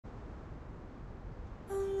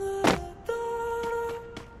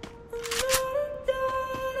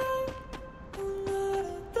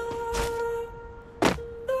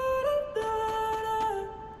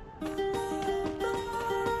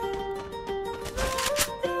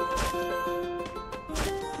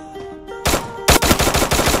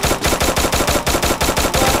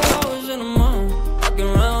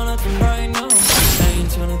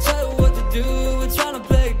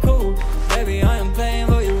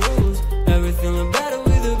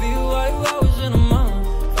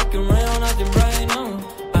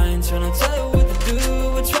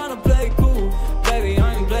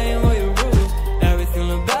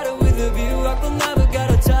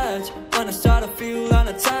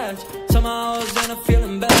somehow I was in a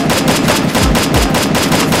feeling better.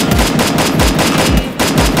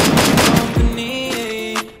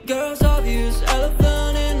 Company, girls obvious,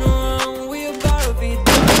 elephant in the room. We about to be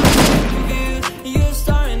done. You're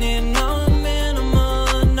starting it, now I'm in a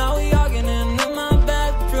month. Now we arguing in my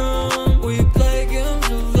bedroom. We play games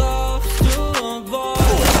of love to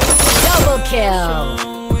avoid double kill.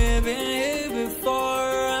 We've been here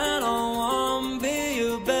before, and I wanna be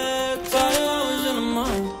your bed. 5 hours in the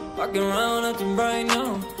morning, walking around acting bright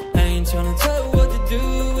now. I ain't tryna tell you what to do,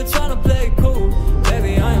 we're tryna play it cool.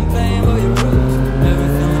 Baby, I ain't playing by your rules.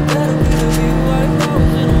 Everything look better with you. 5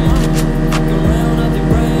 hours in the morning, walking around acting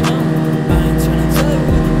bright now. I ain't tryna tell you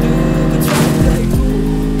what to do, we're tryna play it cool.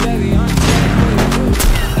 Baby, I ain't playing by your rules.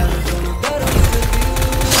 Everything look better with you.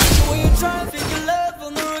 When you try and figure love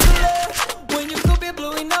on the regular, when you could be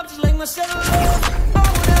blowing up just like my cellular. I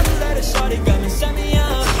would never let a shawty got me, set me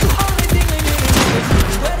up. Only thing we need is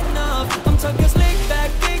you wet enough. I'm talking slick back,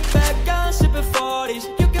 kick back, I'm sipping 40s.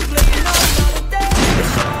 You can play it all another day.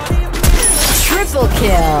 Shawty, I'm feeling Triple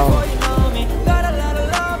kill. boy, you know me. Got a lot of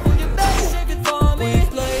love, will you better save it for me? We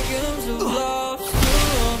play games of love to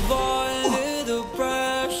avoid the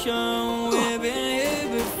depression. We've been here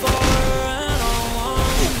before, and I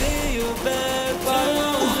wanna be your bed. 5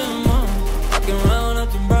 hours in the morning, walking around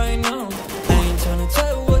acting bright now. I ain't tryna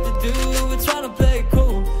tell you what to do, we're tryna play it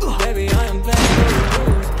cool. Baby, I am playing by the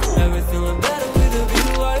rules. Everything look better with a view.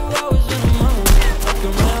 5 hours in the morning,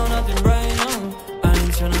 walking around acting bright now. I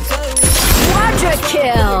ain't tryna tell you what to do. Quadra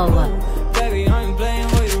kill. Baby, I ain't playing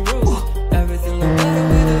by the rules. Everything look better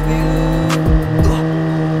with a view.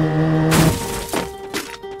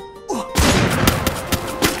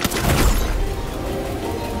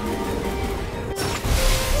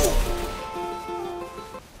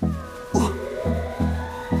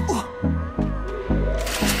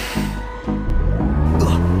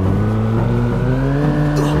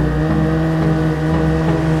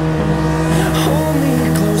 Hold me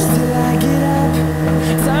close till I get up.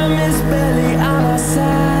 Time is barely on our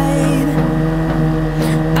side.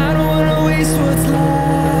 I don't wanna waste what's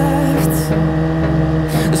left.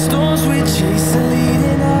 The storms we chase are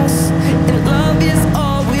leading us, and love is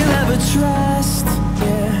all we'll ever trust.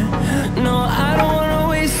 Yeah, no, I don't wanna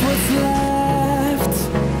waste what's left.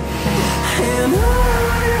 And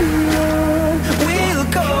on we'll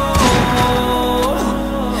go,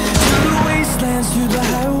 through the wastelands, through the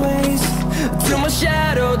highways, till my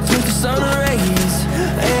shadow turns to sun rays.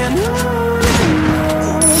 And on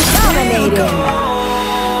we'll go,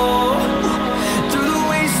 through the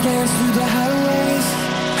wastelands, through the highways,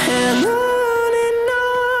 and on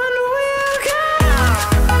we'll go.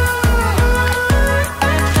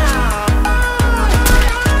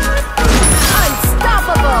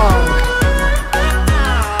 Unstoppable.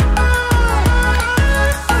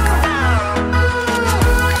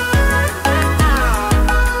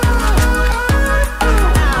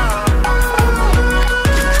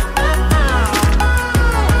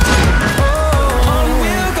 On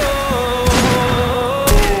we'll go,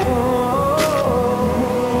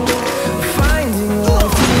 finding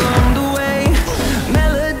love along the way,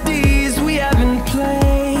 melodies we haven't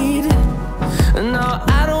played. No,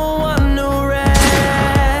 I don't want no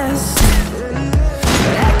rest,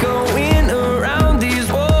 echoing around these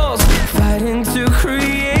walls, fighting to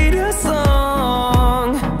create a song.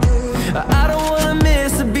 I don't wanna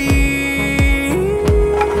miss a beat.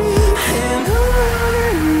 And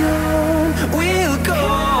on we'll go,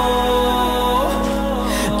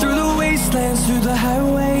 through the wastelands, through the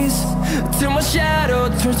highways, till my shadow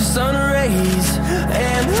turns to sun rays.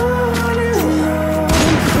 And on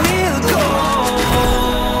we'll go,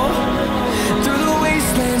 through the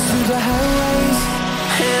wastelands, through the highways,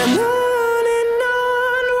 and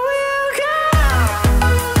on we'll go.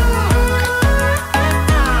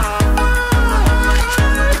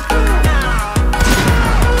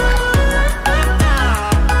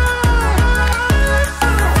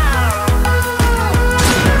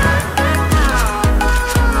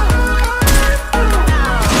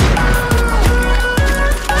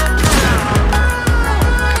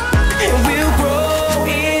 And we'll grow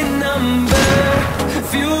in number,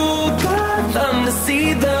 fueled by them to see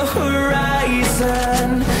the horizon,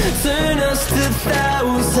 turn us to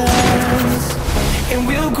thousands. And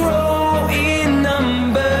we'll grow